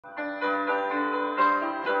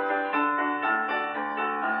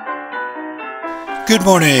Good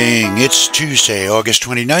morning. It's Tuesday, August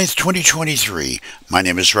 29th, 2023. My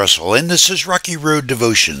name is Russell, and this is Rocky Road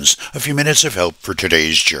Devotions, a few minutes of help for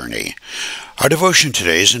today's journey. Our devotion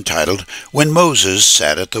today is entitled, When Moses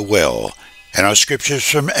Sat at the Well, and our scripture is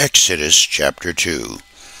from Exodus chapter 2.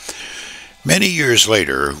 Many years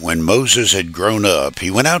later, when Moses had grown up, he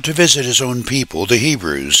went out to visit his own people, the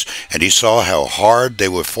Hebrews, and he saw how hard they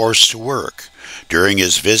were forced to work. During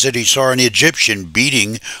his visit, he saw an Egyptian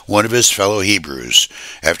beating one of his fellow Hebrews.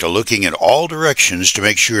 After looking in all directions to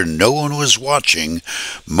make sure no one was watching,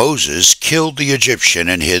 Moses killed the Egyptian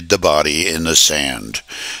and hid the body in the sand.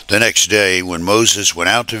 The next day, when Moses went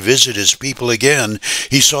out to visit his people again,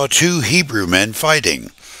 he saw two Hebrew men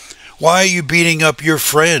fighting. "Why are you beating up your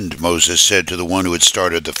friend?" Moses said to the one who had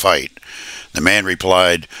started the fight. The man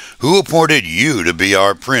replied, "Who appointed you to be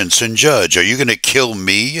our prince and judge? Are you going to kill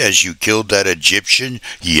me as you killed that Egyptian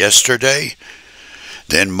yesterday?"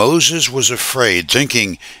 Then Moses was afraid,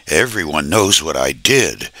 thinking, "Everyone knows what I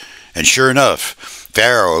did." And sure enough,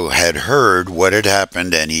 Pharaoh had heard what had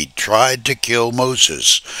happened, and he tried to kill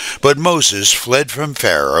Moses. But Moses fled from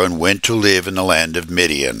Pharaoh and went to live in the land of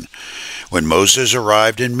Midian. When Moses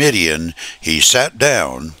arrived in Midian, he sat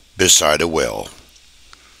down beside a well.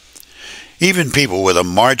 Even people with a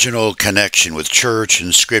marginal connection with church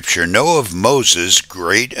and scripture know of Moses'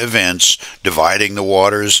 great events, dividing the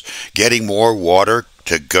waters, getting more water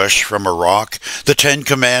to gush from a rock, the 10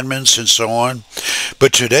 Commandments, and so on.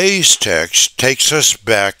 But today's text takes us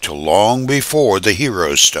back to long before the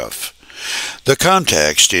hero stuff. The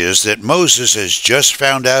context is that Moses has just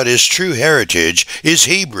found out his true heritage is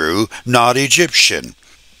Hebrew, not Egyptian.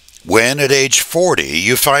 When, at age 40,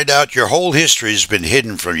 you find out your whole history has been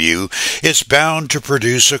hidden from you, it's bound to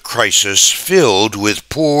produce a crisis filled with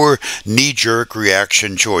poor, knee-jerk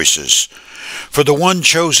reaction choices. For the one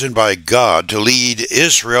chosen by God to lead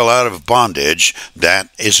Israel out of bondage, that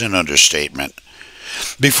is an understatement.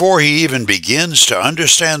 Before he even begins to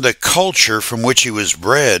understand the culture from which he was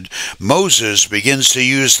bred, Moses begins to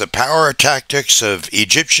use the power tactics of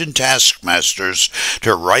Egyptian taskmasters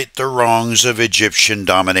to right the wrongs of Egyptian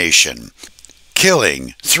domination.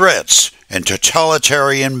 Killing, threats, and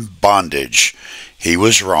totalitarian bondage. He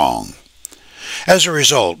was wrong. As a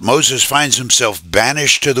result, Moses finds himself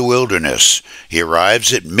banished to the wilderness. He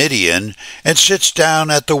arrives at Midian and sits down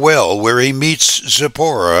at the well where he meets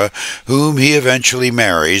Zipporah, whom he eventually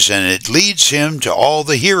marries, and it leads him to all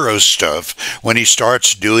the hero stuff when he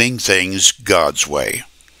starts doing things God's way.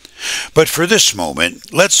 But for this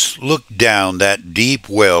moment, let's look down that deep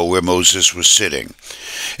well where Moses was sitting.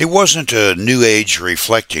 It wasn't a New Age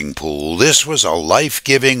reflecting pool. This was a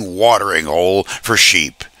life-giving watering hole for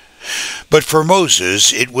sheep. But for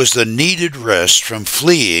Moses, it was the needed rest from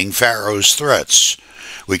fleeing Pharaoh's threats.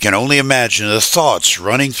 We can only imagine the thoughts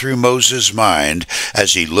running through Moses' mind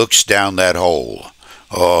as he looks down that hole.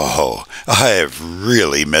 "Oh, I have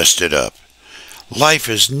really messed it up. Life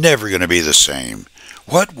is never going to be the same.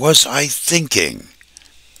 What was I thinking?"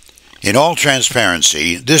 In all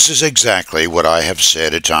transparency, this is exactly what I have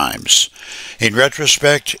said at times. In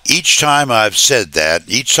retrospect, each time I've said that,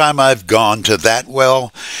 each time I've gone to that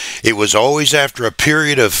well, it was always after a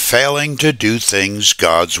period of failing to do things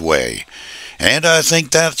God's way. And I think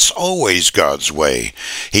that's always God's way.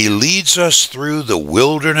 He leads us through the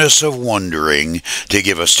wilderness of wandering to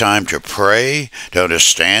give us time to pray, to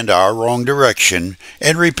understand our wrong direction,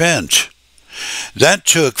 and repent. That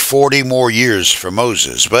took 40 more years for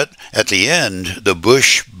Moses, but at the end the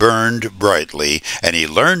bush burned brightly, and he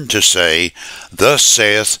learned to say, "Thus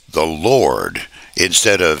saith the Lord,"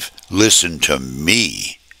 instead of "listen to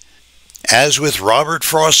me." As with Robert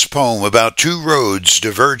Frost's poem about two roads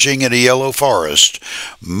diverging in a yellow forest,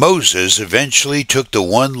 Moses eventually took the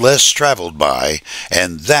one less traveled by,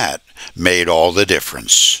 and that made all the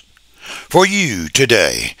difference. For you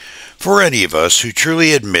today, for any of us who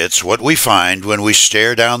truly admits what we find when we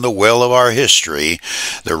stare down the well of our history,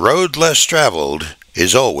 the road less traveled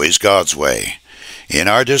is always God's way. In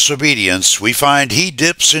our disobedience, we find He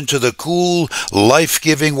dips into the cool,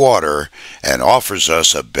 life-giving water and offers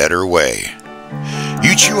us a better way.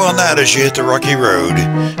 You chew on that as you hit the rocky road.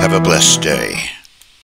 Have a blessed day.